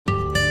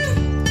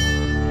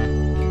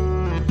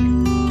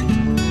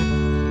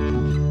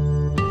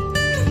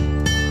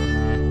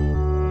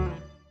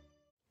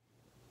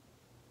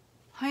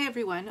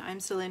everyone, I'm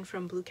Celine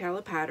from Blue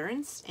Cala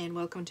Patterns and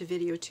welcome to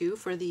video 2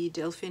 for the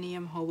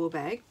Delphinium Hobo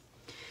bag.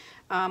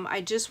 I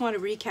just want to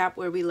recap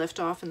where we left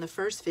off in the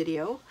first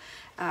video.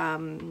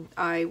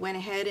 I went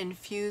ahead and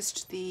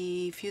fused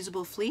the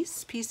fusible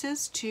fleece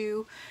pieces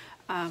to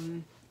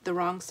the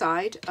wrong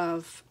side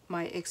of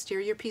my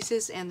exterior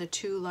pieces and the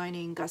two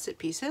lining gusset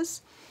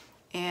pieces.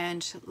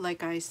 And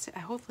like I said,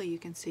 hopefully you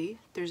can see,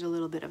 there's a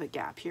little bit of a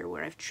gap here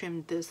where I've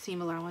trimmed the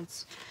seam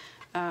allowance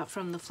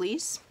from the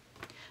fleece.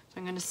 So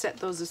I'm going to set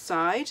those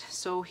aside.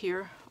 So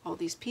here, all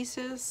these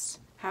pieces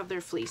have their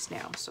fleece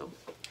now. So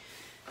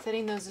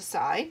setting those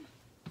aside.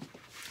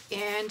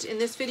 And in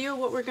this video,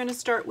 what we're going to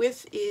start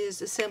with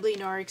is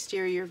assembling our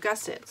exterior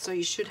gusset. So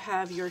you should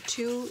have your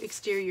two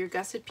exterior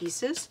gusset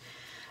pieces.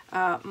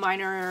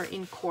 Mine are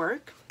in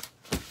cork.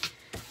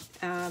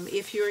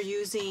 If you're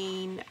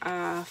using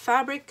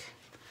fabric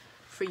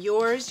for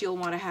yours, you'll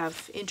want to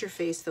have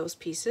interfaced those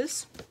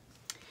pieces.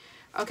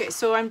 Okay,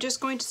 so I'm just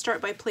going to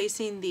start by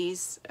placing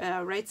these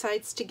right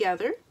sides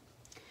together,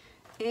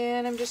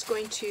 and I'm just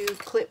going to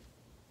clip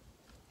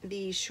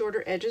the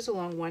shorter edges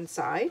along one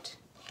side,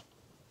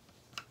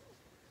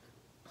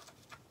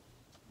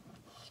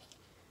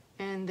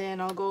 and then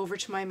I'll go over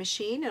to my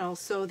machine and I'll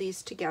sew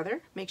these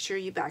together. Make sure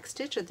you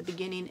backstitch at the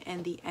beginning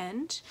and the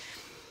end,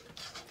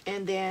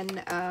 and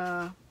then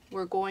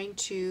we're going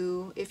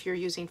to, if you're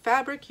using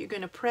fabric, you're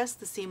going to press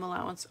the seam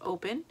allowance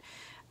open.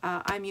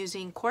 I'm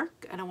using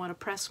cork and I want to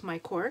press my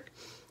cork,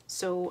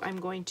 so I'm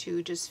going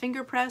to just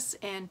finger press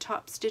and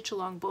top stitch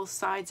along both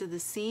sides of the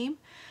seam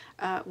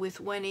with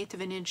 1/8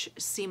 of an inch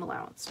seam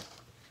allowance.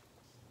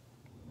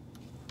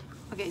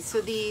 Okay,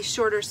 so the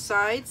shorter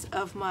sides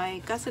of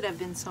my gusset have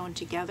been sewn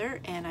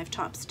together and I've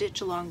top stitched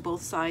along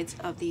both sides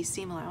of the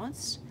seam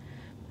allowance.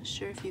 Not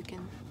sure if you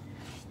can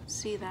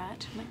see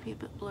that, it might be a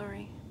bit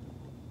blurry.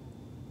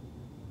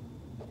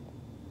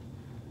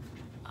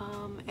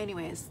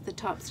 Anyways, the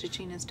top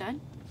stitching is done.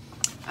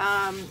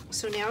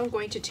 So now I'm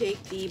going to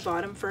take the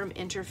bottom firm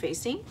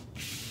interfacing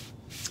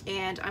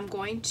and I'm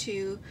going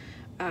to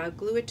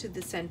glue it to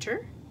the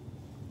center.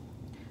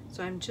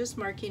 So I'm just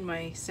marking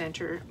my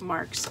center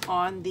marks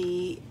on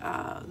the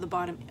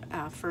bottom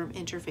firm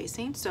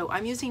interfacing. So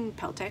I'm using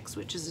Peltex,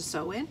 which is a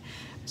sew-in.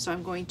 So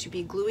I'm going to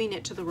be gluing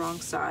it to the wrong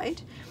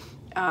side.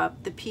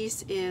 The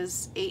piece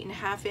is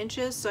 8.5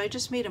 inches, so I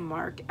just made a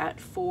mark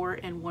at 4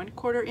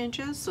 1/4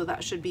 inches, so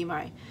that should be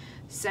my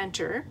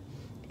center.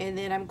 And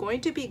then I'm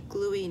going to be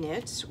gluing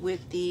it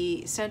with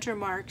the center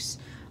marks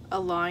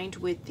aligned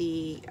with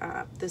the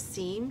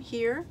seam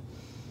here.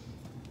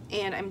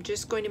 And I'm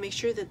just going to make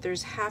sure that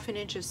there's 1/2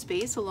 inch of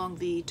space along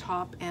the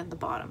top and the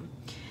bottom.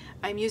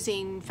 I'm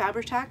using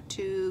Fabri-Tac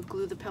to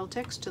glue the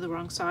Peltex to the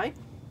wrong side.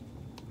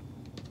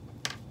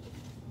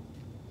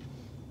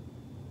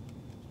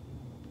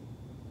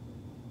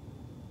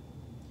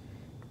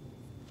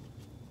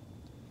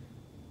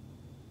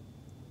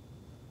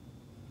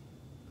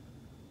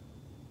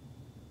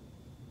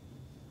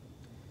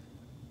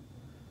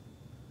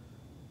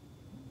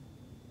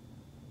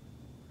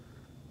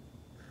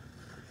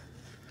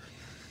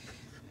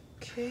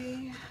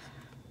 Okay,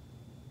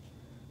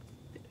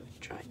 bit of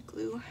dried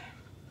glue.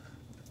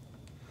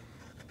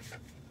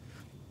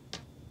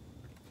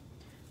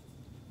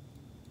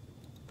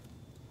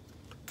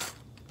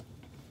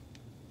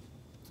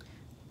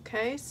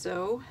 Okay,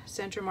 so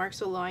center marks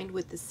aligned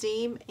with the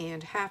seam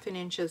and 1/2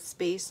 inch of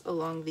space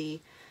along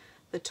the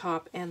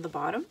top and the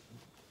bottom.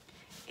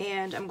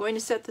 And I'm going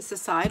to set this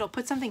aside. I'll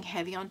put something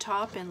heavy on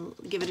top and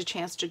give it a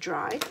chance to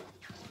dry.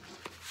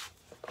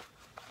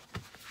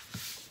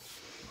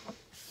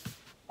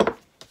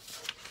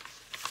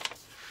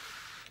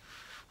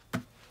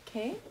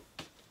 Okay,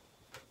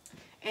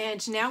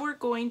 and now we're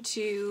going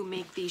to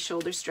make the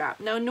shoulder strap.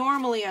 Now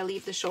normally I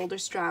leave the shoulder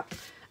strap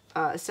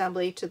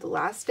assembly to the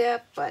last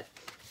step, but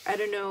I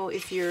don't know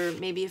if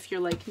maybe if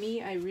you're like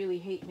me, I really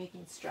hate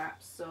making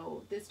straps.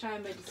 So this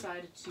time I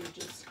decided to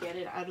just get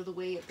it out of the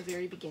way at the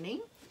very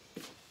beginning.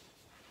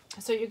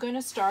 So you're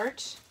going to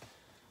start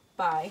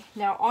by,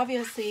 now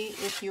obviously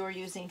if you're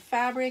using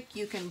fabric,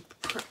 you can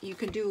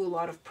do a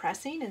lot of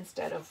pressing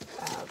instead of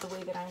the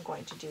way that I'm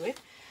going to do it.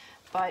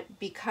 But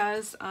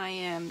because I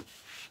am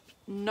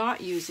not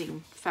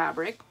using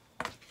fabric,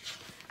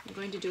 I'm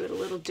going to do it a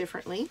little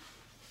differently.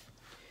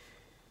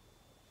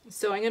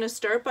 So I'm going to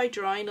start by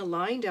drawing a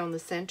line down the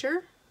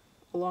center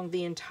along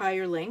the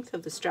entire length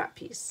of the strap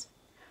piece.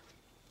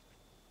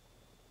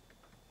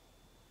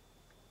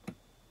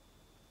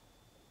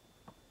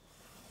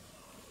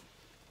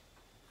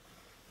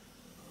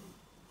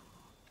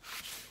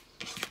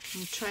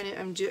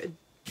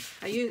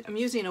 I'm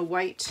using a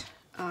white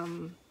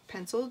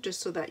pencil just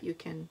so that you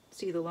can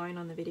see the line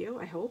on the video,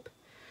 I hope.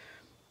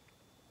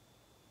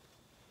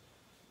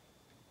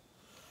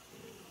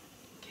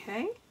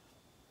 Okay.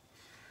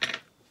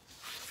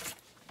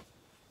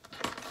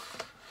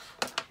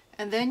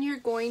 And then you're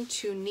going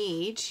to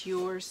need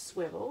your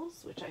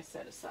swivels, which I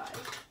set aside.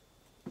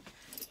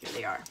 Here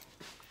they are.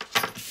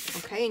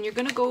 Okay, and you're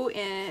going to go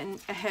in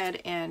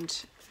ahead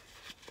and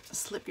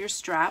slip your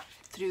strap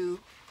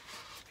through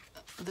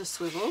the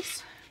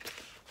swivels.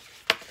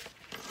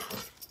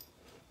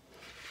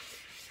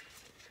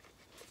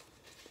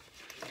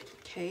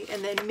 Okay,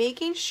 and then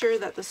making sure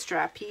that the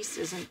strap piece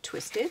isn't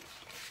twisted.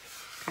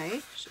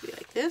 Okay, should be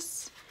like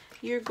this.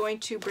 You're going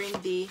to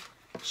bring the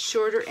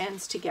shorter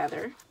ends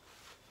together,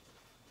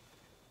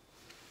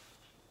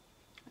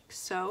 like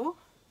so.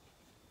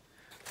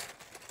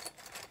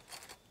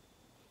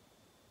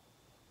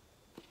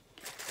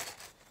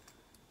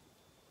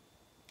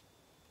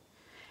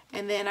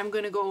 And then I'm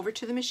going to go over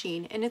to the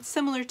machine, and it's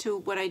similar to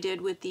what I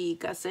did with the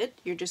gusset.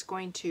 You're just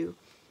going to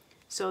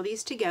sew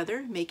these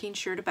together, making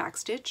sure to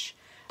backstitch,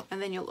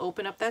 and then you'll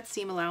open up that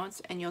seam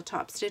allowance and you'll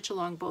top stitch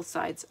along both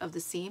sides of the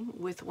seam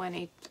with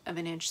 1/8 of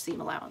an inch seam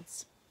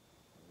allowance.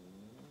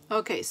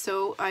 Okay,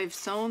 so I've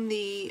sewn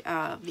the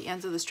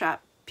ends of the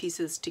strap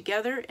pieces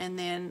together, and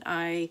then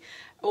I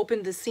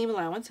opened the seam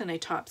allowance and I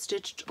top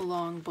stitched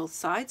along both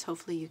sides.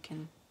 Hopefully you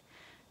can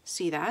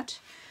see that.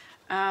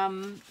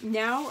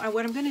 Now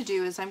what I'm going to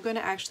do is I'm going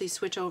to actually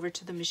switch over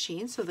to the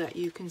machine so that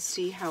you can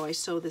see how I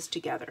sew this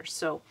together.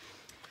 So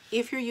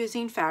if you're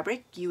using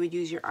fabric, you would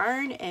use your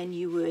iron and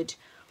you would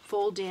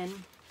fold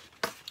in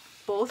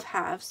both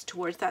halves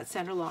towards that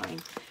center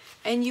line,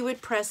 and you would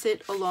press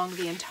it along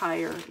the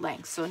entire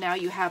length. So now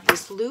you have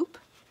this loop,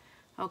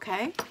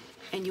 okay,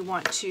 and you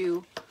want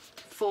to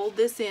fold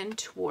this in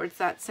towards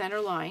that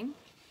center line,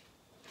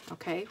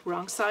 okay,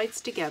 wrong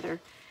sides together.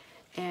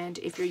 And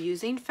if you're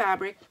using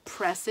fabric,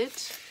 press it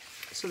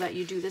so that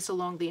you do this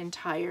along the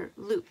entire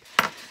loop.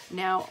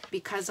 Now,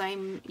 because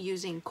I'm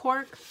using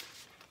cork,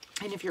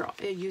 and if you're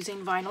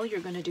using vinyl,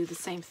 you're going to do the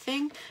same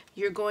thing.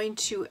 You're going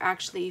to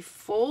actually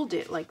fold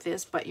it like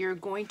this, but you're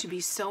going to be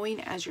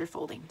sewing as you're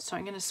folding. So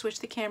I'm going to switch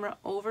the camera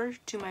over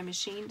to my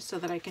machine so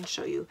that I can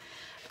show you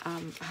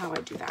how I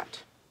do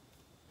that.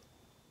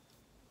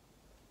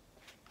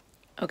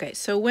 Okay,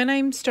 so when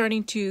I'm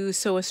starting to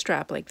sew a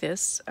strap like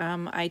this,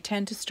 I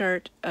tend to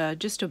start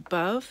just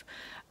above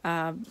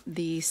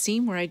the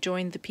seam where I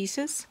joined the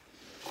pieces,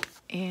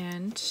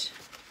 and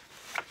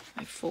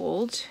I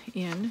fold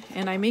in,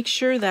 and I make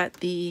sure that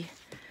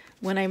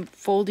when I'm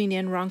folding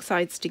in wrong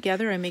sides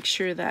together, I make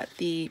sure that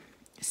the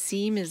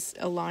seam is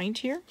aligned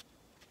here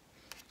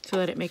so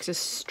that it makes a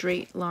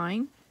straight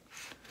line.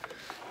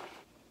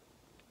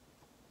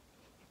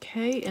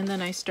 Okay, and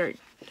then I start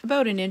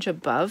about an inch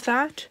above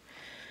that.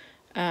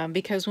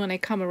 Because when I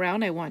come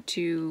around, I want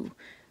to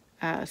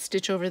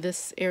stitch over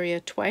this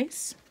area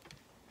twice.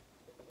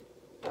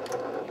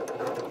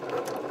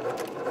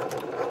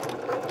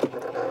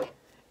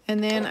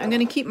 And then I'm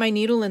going to keep my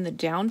needle in the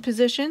down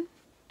position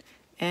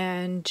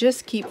and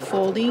just keep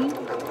folding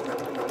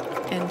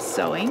and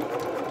sewing.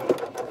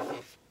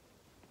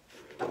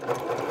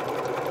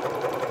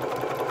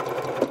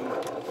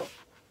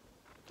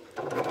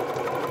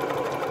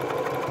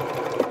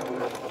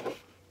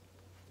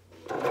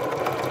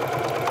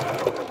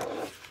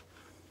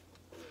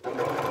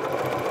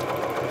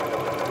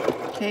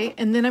 Okay,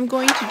 and then I'm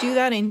going to do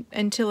that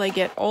until I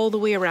get all the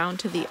way around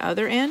to the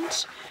other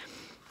end,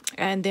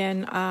 and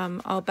then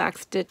I'll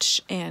backstitch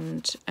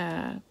and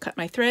cut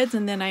my threads,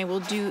 and then I will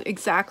do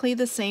exactly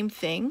the same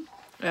thing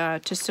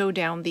to sew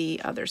down the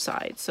other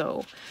side.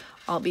 So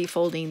I'll be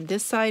folding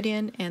this side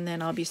in, and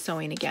then I'll be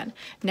sewing again.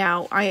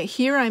 Now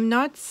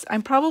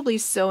I'm probably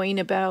sewing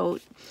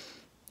about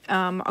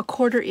a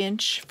 1/4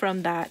 inch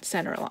from that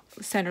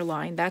center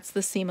line. That's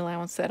the seam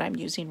allowance that I'm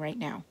using right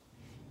now.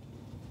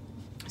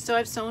 So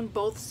I've sewn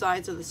both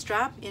sides of the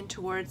strap in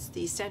towards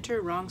the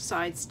center, wrong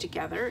sides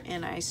together,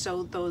 and I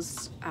sewed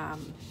those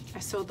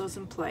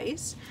in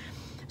place.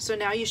 So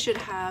now you should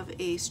have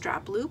a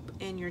strap loop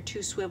and your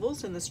 2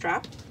 swivels in the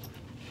strap.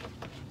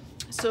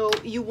 So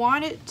you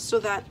want it so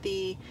that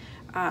the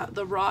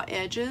raw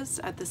edges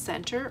at the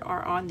center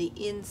are on the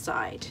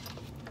inside,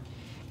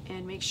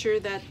 and make sure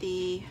that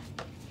the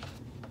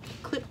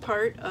clip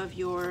part of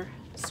your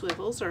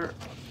swivels are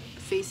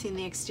facing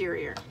the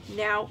exterior.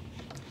 Now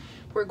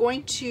we're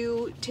going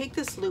to take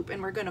this loop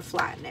and we're going to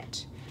flatten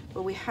it,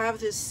 but we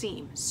have this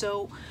seam,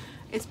 so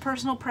it's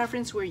personal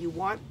preference where you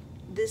want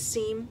this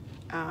seam.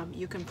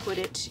 You can put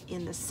it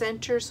in the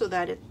center so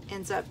that it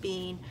ends up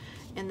being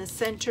in the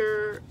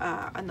center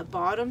on the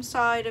bottom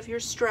side of your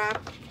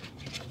strap,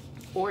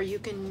 or you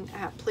can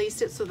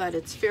place it so that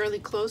it's fairly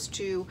close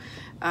to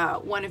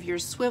one of your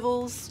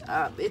swivels.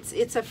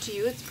 It's up to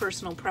you, it's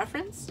personal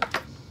preference.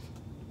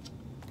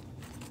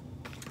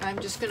 I'm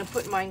just going to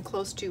put mine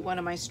close to one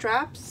of my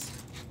straps,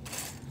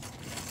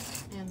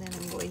 and then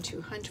I'm going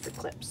to hunt for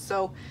clips.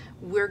 So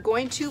we're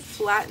going to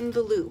flatten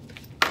the loop,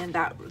 and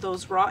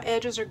those raw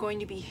edges are going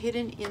to be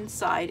hidden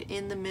inside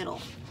in the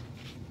middle.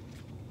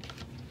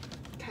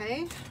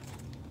 Okay,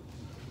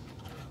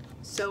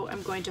 so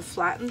I'm going to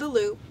flatten the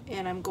loop,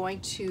 and I'm going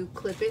to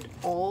clip it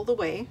all the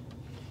way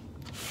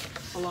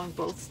along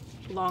both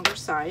longer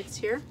sides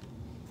here.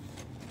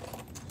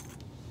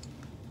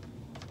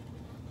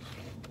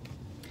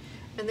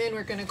 And then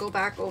we're going to go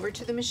back over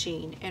to the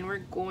machine, and we're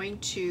going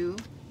to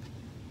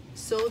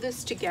sew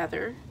this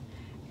together,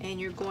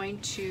 and you're going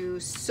to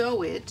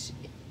sew it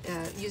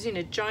using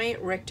a giant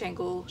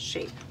rectangle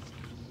shape.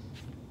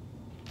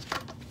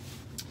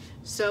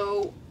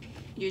 So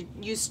you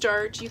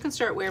can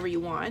start wherever you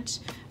want,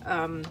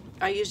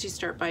 I usually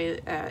start by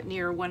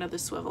near one of the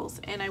swivels,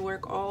 and I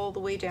work all the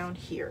way down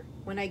here.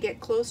 When I get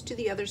close to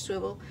the other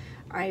swivel,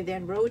 I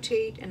then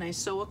rotate and I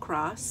sew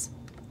across,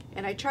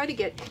 and I try to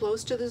get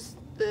close to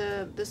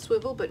the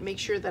swivel, but make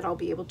sure that I'll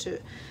be able to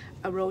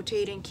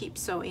rotate and keep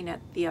sewing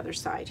at the other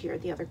side here,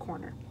 the other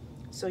corner.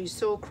 So you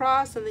sew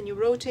across, and then you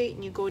rotate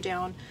and you go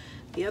down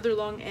the other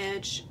long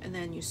edge, and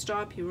then you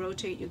stop, you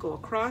rotate, you go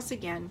across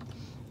again,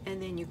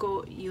 and then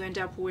you end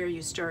up where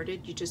you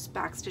started. You just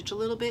backstitch a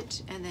little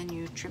bit, and then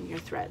you trim your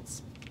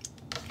threads.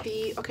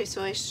 Okay,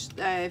 so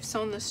I've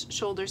sewn the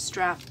shoulder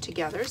strap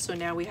together, so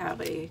now we have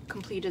a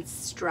completed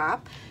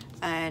strap,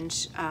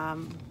 and I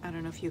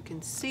don't know if you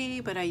can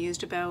see, but I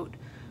used about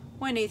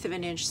 1/8 of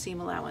an inch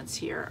seam allowance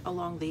here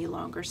along the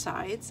longer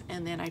sides,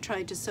 and then I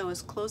tried to sew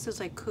as close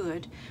as I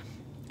could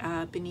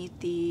beneath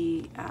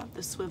the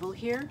swivel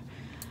here.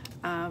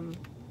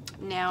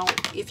 Now,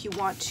 if you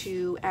want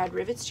to add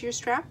rivets to your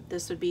strap,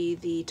 this would be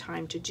the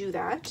time to do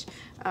that.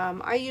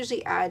 I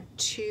usually add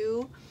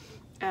 2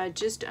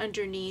 just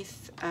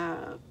underneath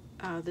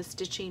the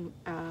stitching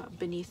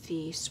beneath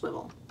the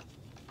swivel.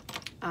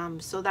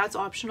 So that's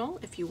optional.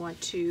 If you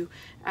want to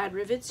add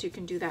rivets, you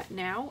can do that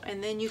now,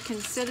 and then you can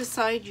set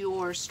aside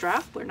your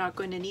strap. We're not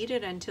going to need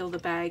it until the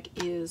bag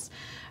is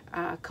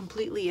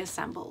completely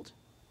assembled.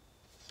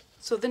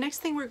 So the next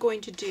thing we're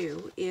going to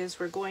do is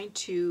we're going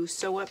to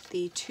sew up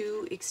the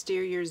 2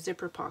 exterior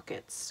zipper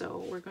pockets.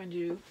 So we're going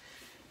to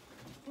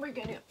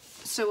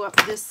sew up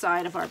this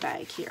side of our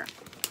bag here.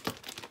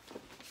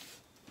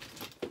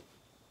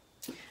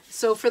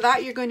 So for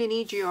that, you're going to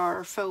need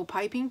your faux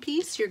piping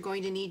piece, you're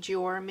going to need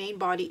your main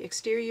body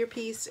exterior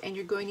piece, and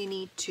you're going to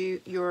need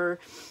your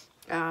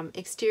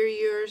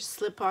exterior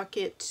slip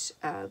pocket,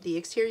 the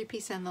exterior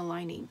piece, and the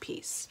lining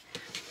piece.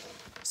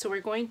 So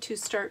we're going to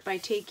start by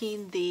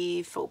taking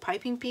the faux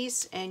piping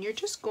piece, and you're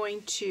just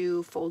going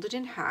to fold it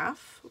in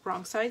half,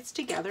 wrong sides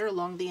together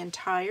along the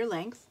entire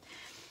length.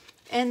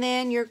 And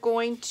then you're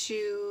going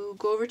to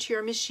go over to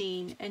your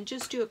machine and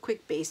just do a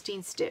quick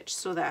basting stitch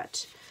so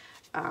that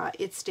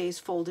it stays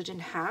folded in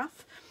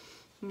half.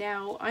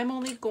 Now I'm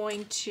only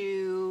going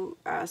to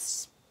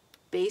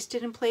baste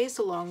it in place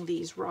along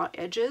these raw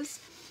edges.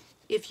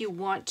 If you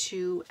want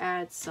to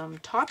add some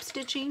top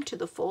stitching to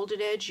the folded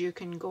edge, you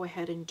can go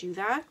ahead and do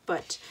that,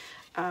 but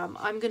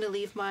I'm going to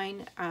leave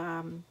mine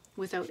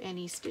without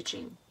any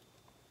stitching.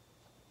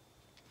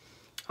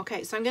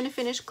 Okay, so I'm going to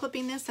finish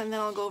clipping this, and then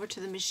I'll go over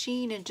to the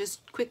machine and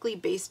just quickly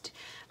baste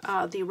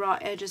the raw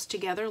edges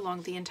together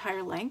along the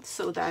entire length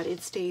so that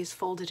it stays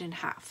folded in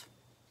half.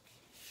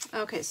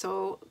 Okay,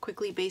 so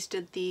quickly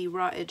basted the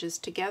raw edges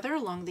together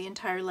along the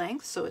entire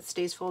length so it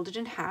stays folded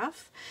in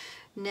half.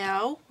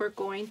 Now we're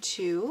going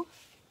to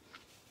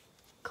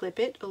clip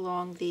it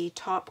along the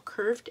top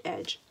curved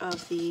edge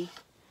of the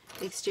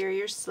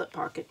exterior slip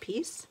pocket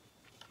piece.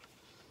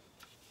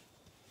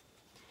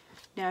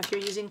 Now if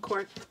you're using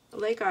cork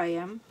like I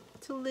am,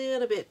 it's a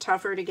little bit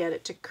tougher to get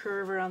it to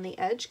curve around the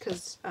edge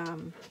because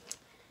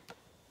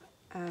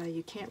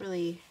you can't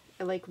really,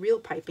 like real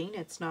piping,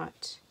 it's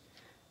not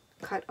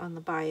cut on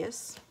the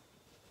bias.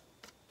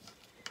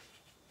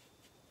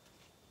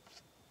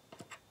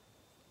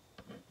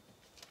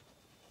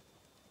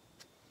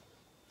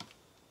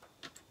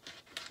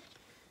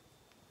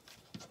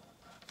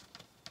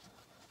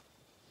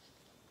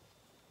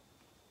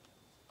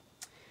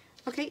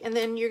 Okay, and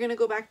then you're going to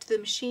go back to the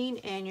machine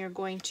and you're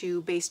going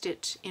to baste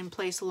it in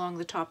place along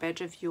the top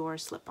edge of your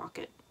slip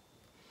pocket.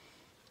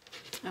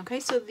 Okay,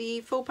 so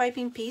the faux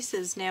piping piece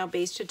is now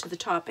basted to the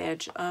top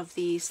edge of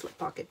the slip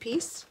pocket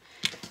piece,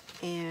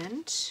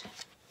 and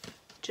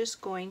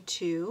just going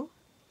to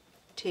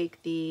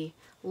take the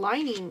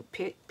lining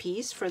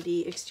piece for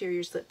the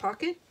exterior slip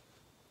pocket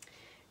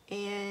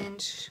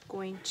and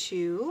going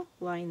to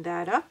line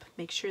that up.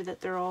 Make sure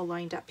that they're all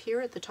lined up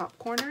here at the top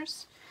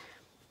corners.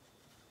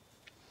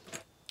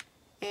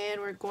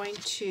 And we're going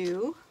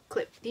to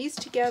clip these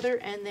together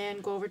and then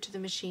go over to the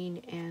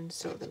machine and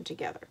sew them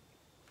together.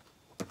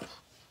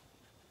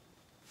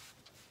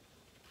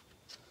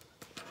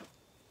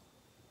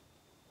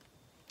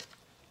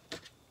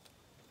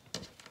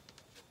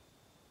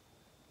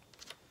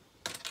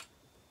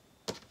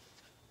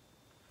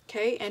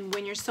 Okay, and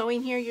when you're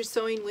sewing here, you're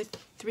sewing with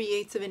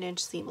 3/8 of an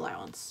inch seam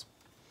allowance.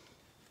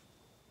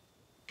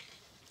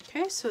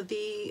 Okay, so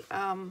the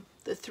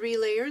 3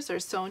 layers are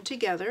sewn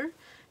together.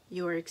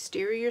 Your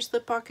exterior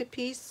slip pocket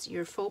piece,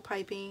 your faux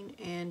piping,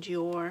 and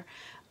your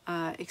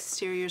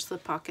exterior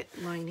slip pocket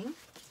lining.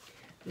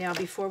 Now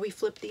before we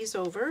flip these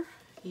over,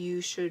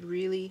 you should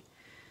really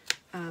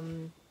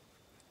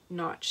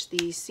notch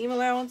the seam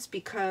allowance,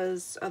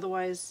 because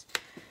otherwise,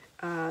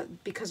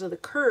 because of the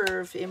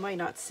curve, it might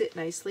not sit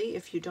nicely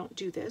if you don't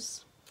do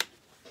this.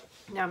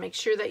 Now make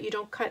sure that you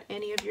don't cut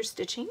any of your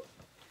stitching.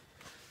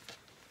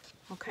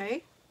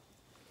 Okay.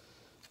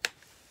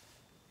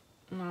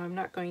 Now I'm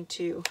not going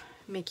to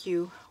make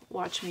you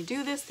watch me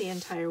do this the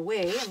entire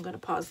way. I'm going to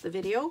pause the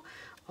video.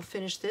 I'll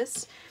finish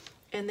this.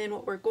 And then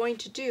what we're going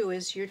to do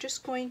is you're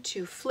just going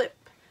to flip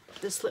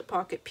the slip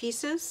pocket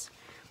pieces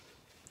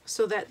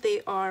so that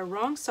they are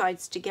wrong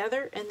sides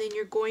together, and then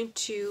you're going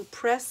to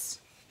press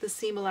the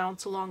seam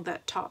allowance along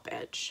that top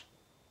edge.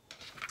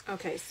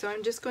 Okay, so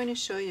I'm just going to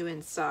show you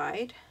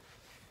inside.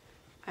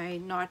 I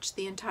notched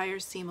the entire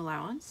seam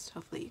allowance,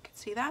 hopefully you can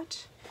see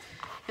that.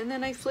 And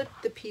then I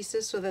flipped the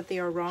pieces so that they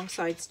are wrong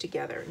sides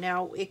together.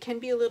 Now it can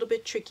be a little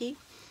bit tricky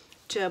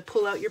to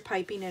pull out your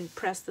piping and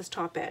press this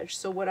top edge.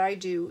 So what I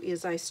do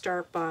is I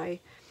start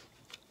by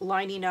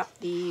lining up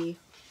the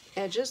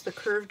edges, the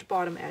curved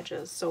bottom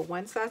edges. So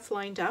once that's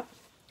lined up,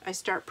 I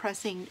start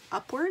pressing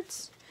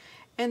upwards,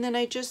 and then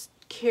I just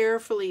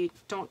carefully,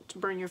 don't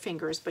burn your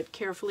fingers, but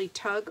carefully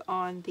tug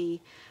on the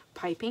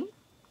piping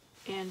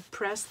and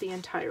press the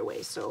entire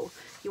way. So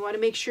you want to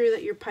make sure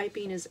that your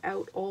piping is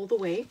out all the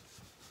way,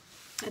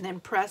 and then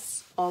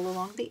press all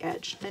along the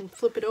edge. Then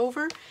flip it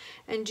over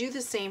and do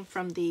the same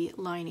from the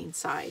lining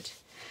side.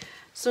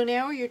 So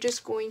now you're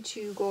just going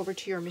to go over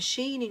to your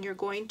machine and you're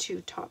going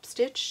to top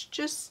stitch.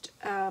 Just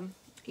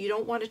you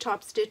don't want to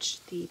top stitch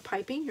the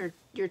piping,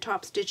 you're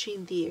top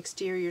stitching the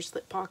exterior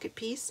slip pocket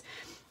piece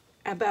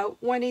about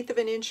 1/8 of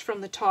an inch from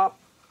the top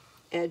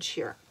edge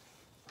here.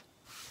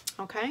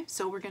 Okay,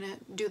 so we're going to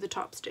do the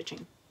top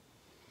stitching.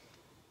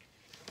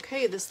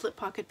 Okay, the slip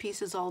pocket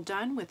piece is all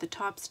done with the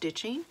top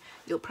stitching.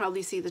 You'll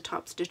probably see the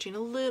top stitching a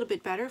little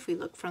bit better if we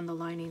look from the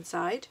lining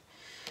side.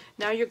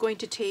 Now you're going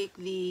to take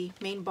the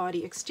main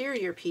body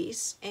exterior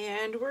piece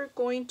and we're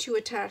going to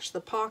attach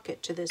the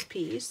pocket to this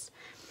piece.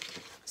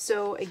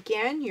 So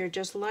again, you're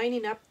just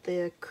lining up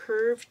the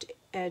curved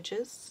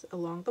edges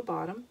along the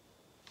bottom,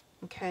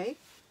 okay?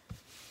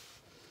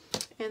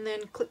 And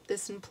then clip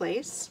this in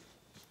place.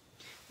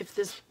 If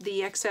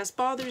the excess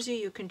bothers you,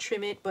 you can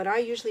trim it, but I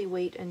usually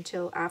wait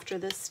until after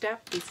this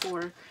step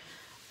before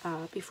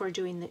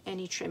doing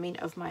any trimming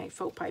of my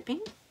faux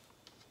piping.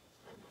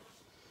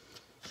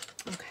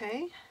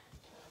 Okay,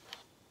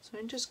 so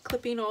I'm just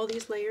clipping all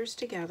these layers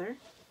together.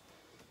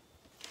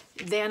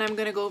 Then I'm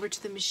going to go over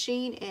to the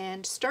machine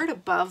and start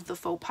above the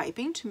faux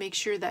piping to make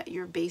sure that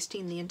you're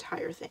basting the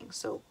entire thing.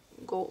 So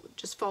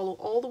just follow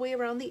all the way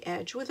around the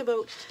edge with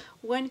about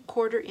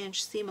 1/4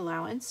 inch seam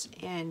allowance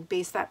and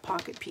baste that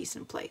pocket piece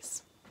in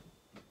place.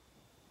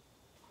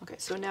 Okay,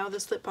 so now the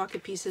slip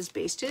pocket piece is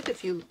basted.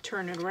 If you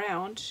turn it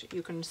around,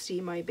 you can see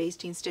my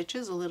basting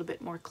stitches a little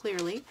bit more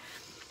clearly.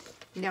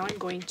 Now I'm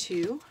going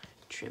to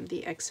trim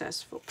the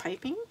excess faux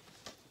piping.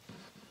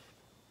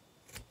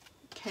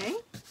 Okay,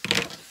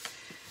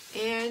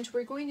 and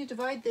we're going to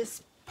divide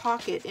this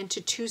pocket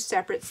into 2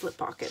 separate slip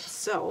pockets.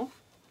 So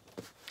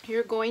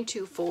you're going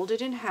to fold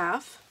it in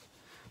half,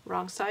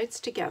 wrong sides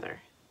together.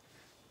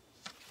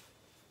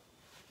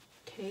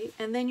 Okay,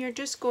 and then you're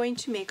just going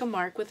to make a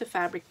mark with a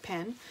fabric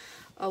pen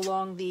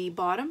along the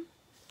bottom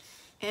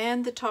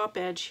and the top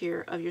edge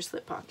here of your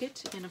slip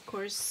pocket. And of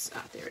course,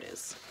 there it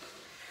is.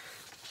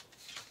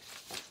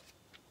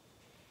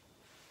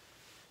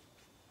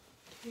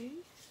 Okay,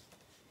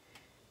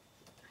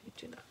 I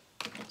do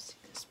not see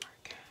this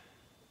mark.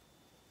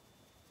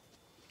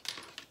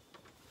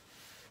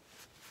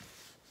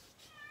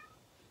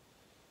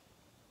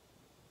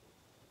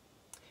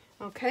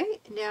 Okay,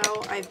 now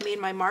I've made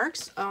my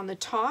marks on the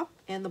top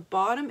and the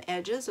bottom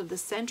edges of the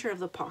center of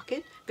the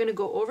pocket. I'm going to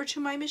go over to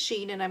my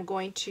machine and I'm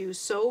going to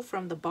sew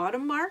from the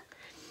bottom mark,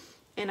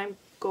 and I'm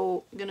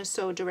going to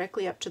sew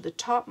directly up to the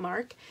top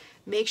mark.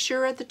 Make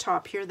sure at the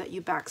top here that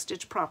you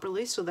backstitch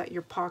properly so that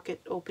your pocket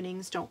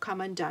openings don't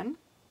come undone.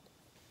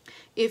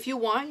 If you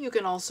want, you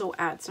can also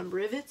add some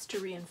rivets to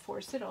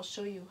reinforce it. I'll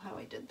show you how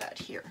I did that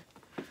here.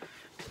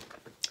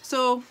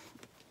 So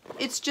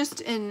it's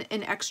just an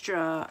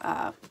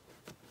extra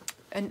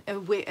an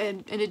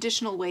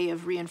additional way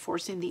of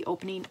reinforcing the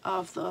opening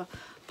of the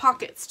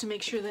pockets to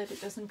make sure that it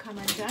doesn't come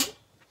undone.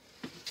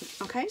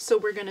 Okay, so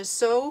we're going to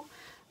sew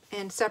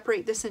and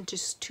separate this into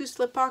 2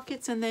 slip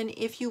pockets, and then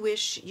if you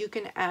wish, you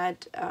can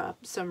add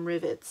some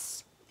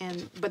rivets,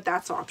 but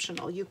that's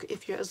optional.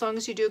 As long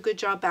as you do a good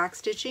job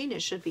backstitching,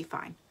 it should be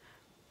fine.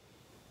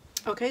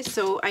 Okay,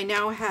 so I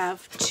now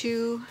have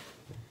 2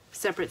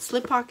 separate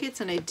slip pockets,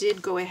 and I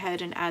did go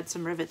ahead and add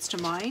some rivets to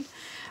mine.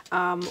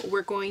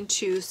 We're going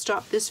to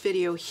stop this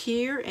video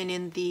here, and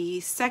in the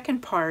second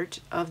part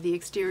of the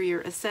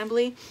exterior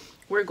assembly,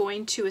 we're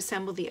going to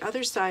assemble the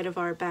other side of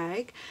our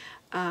bag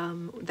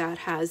that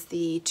has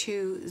the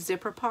 2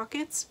 zipper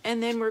pockets,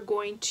 and then we're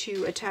going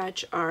to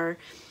attach our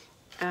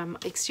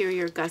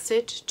exterior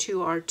gusset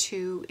to our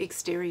 2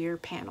 exterior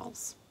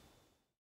panels.